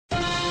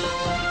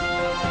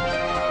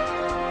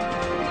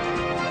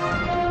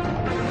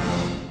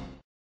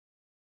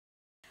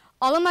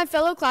All of my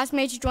fellow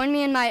classmates join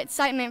me in my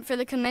excitement for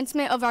the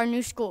commencement of our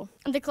new school.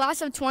 The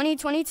class of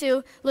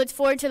 2022 looks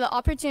forward to the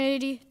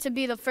opportunity to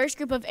be the first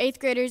group of 8th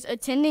graders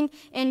attending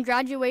and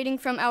graduating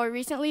from our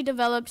recently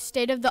developed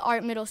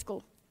state-of-the-art middle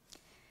school.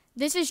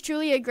 This is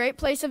truly a great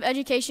place of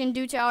education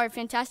due to our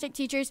fantastic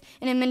teachers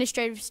and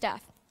administrative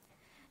staff.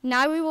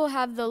 Now we will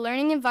have the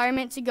learning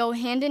environment to go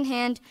hand in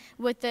hand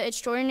with the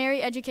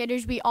extraordinary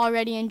educators we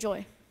already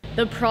enjoy.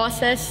 The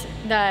process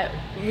that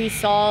we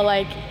saw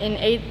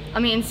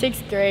in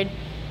sixth grade,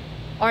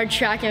 our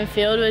track and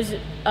field was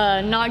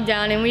knocked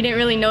down and we didn't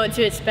really know what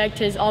to expect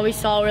because all we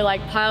saw were like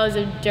piles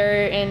of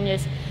dirt and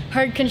just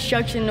heard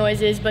construction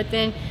noises. But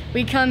then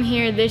we come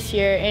here this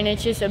year and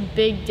it's just a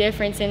big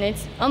difference and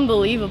it's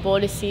unbelievable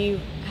to see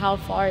how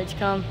far it's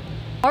come.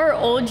 Our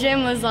old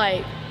gym was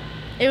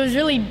it was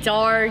really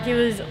dark, it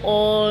was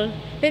old,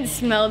 didn't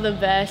smell the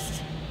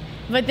best.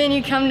 But then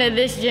you come to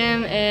this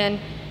gym and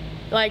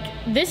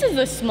this is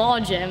a small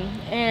gym,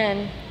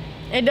 and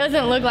it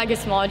doesn't look like a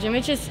small gym.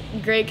 It's just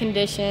great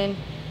condition,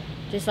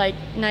 just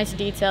nice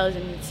details,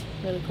 and it's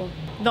really cool.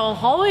 The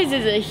hallways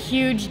is a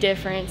huge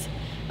difference.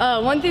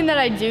 One thing that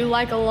I do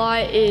like a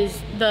lot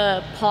is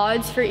the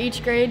pods for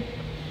each grade,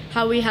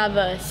 how we have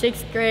a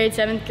 6th grade,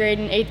 7th grade,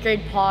 and 8th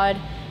grade pod,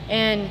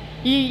 and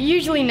you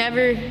usually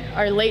never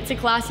are late to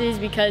classes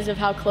because of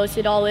how close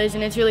it all is,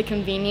 and it's really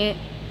convenient.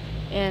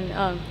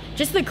 And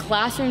just the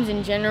classrooms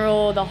in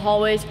general, the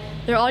hallways,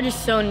 they're all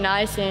just so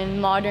nice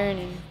and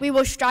modern. We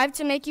will strive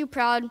to make you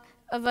proud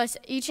of us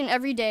each and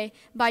every day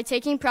by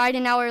taking pride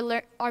in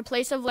our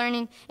place of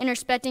learning and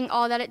respecting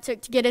all that it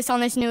took to get us on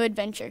this new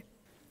adventure.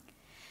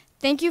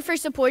 Thank you for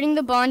supporting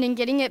the bond and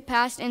getting it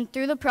passed, and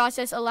through the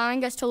process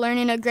allowing us to learn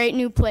in a great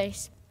new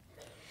place.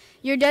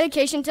 Your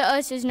dedication to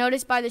us is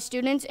noticed by the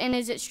students and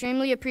is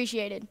extremely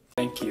appreciated.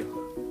 Thank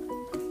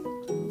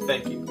you.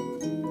 Thank you.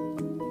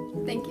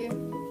 Thank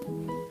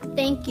you.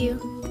 Thank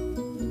you.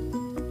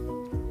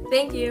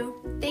 Thank you.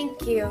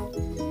 Thank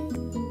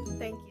you.